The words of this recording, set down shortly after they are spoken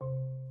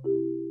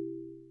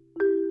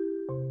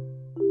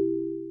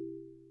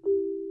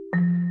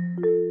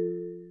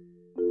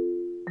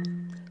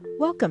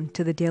Welcome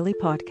to the Daily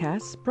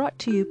Podcast, brought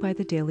to you by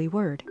the Daily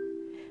Word.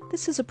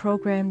 This is a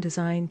program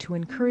designed to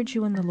encourage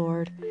you in the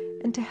Lord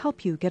and to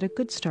help you get a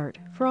good start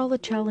for all the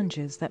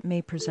challenges that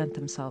may present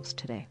themselves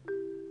today.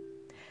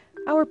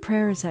 Our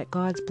prayer is that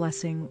God's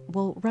blessing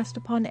will rest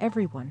upon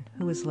everyone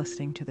who is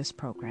listening to this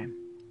program.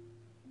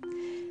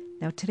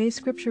 Now, today's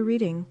scripture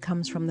reading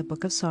comes from the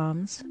book of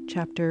Psalms,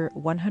 chapter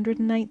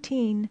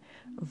 119,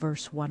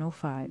 verse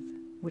 105,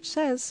 which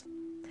says,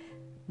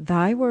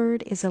 "Thy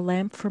word is a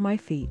lamp for my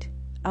feet,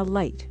 a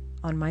light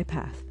on my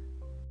path."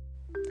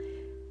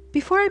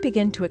 Before I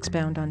begin to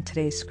expound on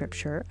today's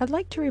scripture, I'd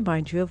like to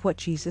remind you of what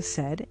Jesus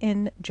said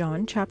in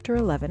John chapter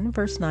 11,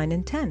 verse 9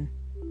 and 10.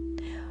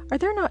 "Are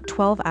there not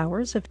 12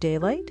 hours of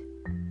daylight?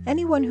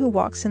 Anyone who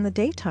walks in the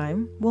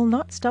daytime will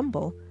not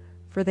stumble,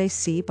 for they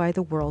see by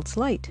the world's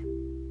light.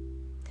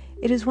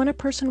 It is when a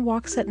person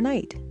walks at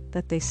night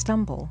that they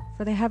stumble,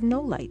 for they have no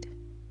light."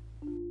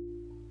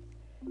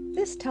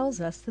 This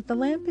tells us that the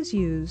lamp is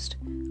used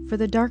for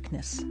the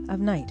darkness of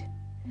night.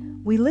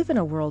 We live in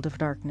a world of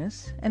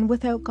darkness, and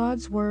without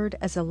God's word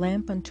as a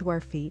lamp unto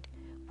our feet,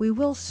 we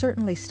will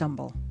certainly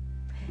stumble.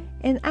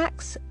 In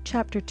Acts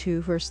chapter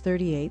 2, verse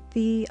 38,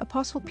 the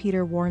Apostle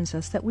Peter warns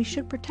us that we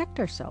should protect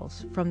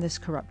ourselves from this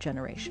corrupt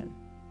generation.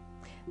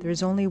 There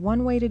is only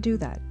one way to do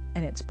that,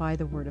 and it's by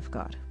the word of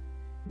God.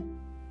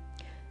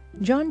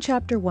 John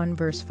chapter 1,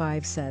 verse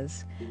 5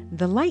 says,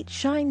 "The light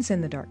shines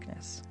in the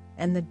darkness,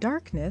 and the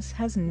darkness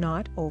has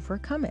not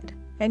overcome it."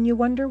 And you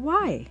wonder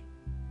why?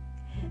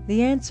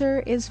 The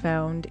answer is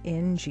found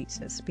in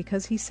Jesus,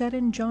 because he said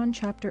in John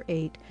chapter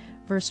 8,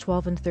 verse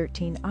 12 and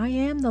 13, "I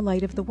am the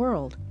light of the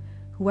world.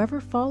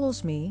 Whoever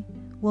follows me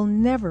will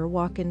never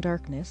walk in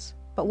darkness,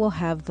 but will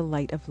have the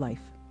light of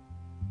life."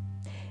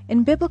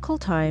 In biblical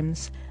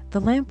times, the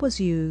lamp was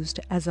used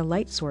as a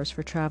light source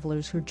for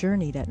travelers who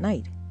journeyed at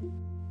night.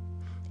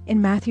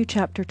 In Matthew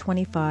chapter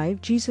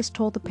 25, Jesus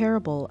told the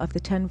parable of the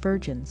 10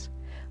 virgins.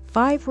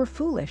 5 were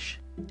foolish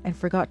and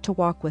forgot to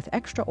walk with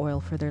extra oil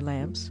for their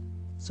lamps,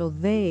 so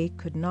they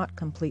could not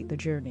complete the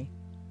journey.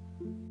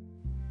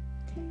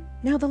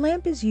 Now the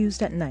lamp is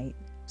used at night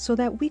so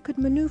that we could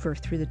maneuver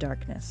through the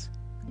darkness,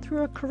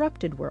 through a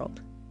corrupted world.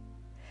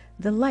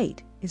 The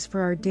light is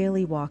for our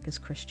daily walk as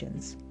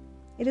Christians.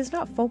 It is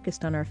not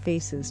focused on our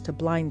faces to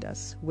blind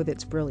us with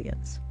its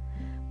brilliance,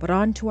 but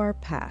onto our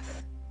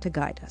path to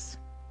guide us.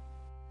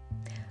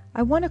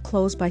 I want to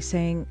close by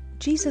saying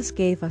Jesus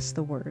gave us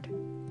the word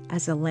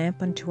as a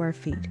lamp unto our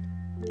feet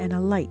and a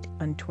light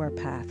unto our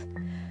path.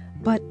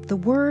 But the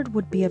word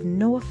would be of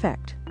no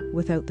effect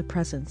without the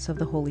presence of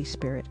the Holy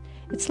Spirit.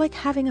 It's like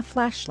having a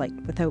flashlight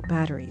without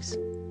batteries.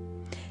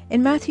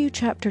 In Matthew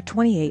chapter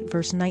 28,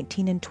 verse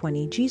 19 and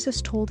 20,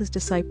 Jesus told his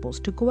disciples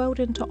to go out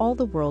into all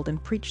the world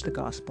and preach the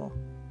gospel.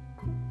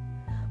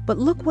 But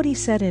look what he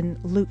said in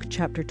Luke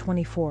chapter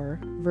 24,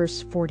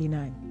 verse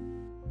 49.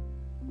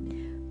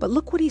 But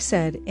look what he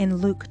said in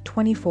Luke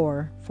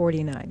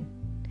 24:49.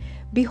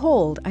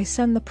 "Behold, I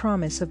send the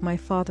promise of my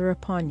Father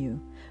upon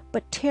you,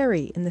 but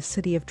tarry in the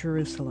city of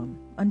Jerusalem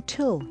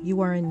until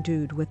you are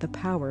endued with the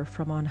power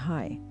from on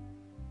high."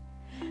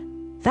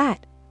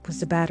 That was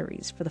the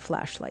batteries for the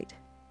flashlight.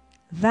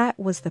 That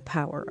was the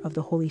power of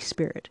the Holy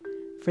Spirit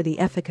for the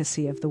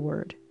efficacy of the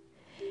Word.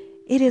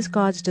 It is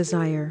God's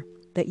desire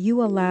that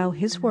you allow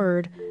His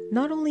Word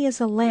not only as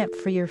a lamp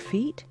for your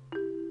feet,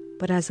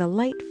 but as a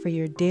light for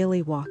your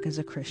daily walk as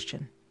a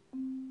Christian.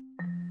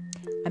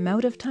 I'm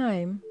out of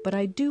time, but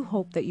I do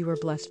hope that you were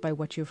blessed by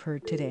what you've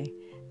heard today.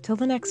 Till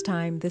the next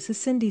time, this is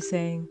Cindy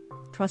saying,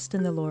 trust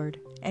in the Lord,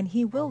 and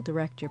He will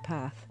direct your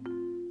path.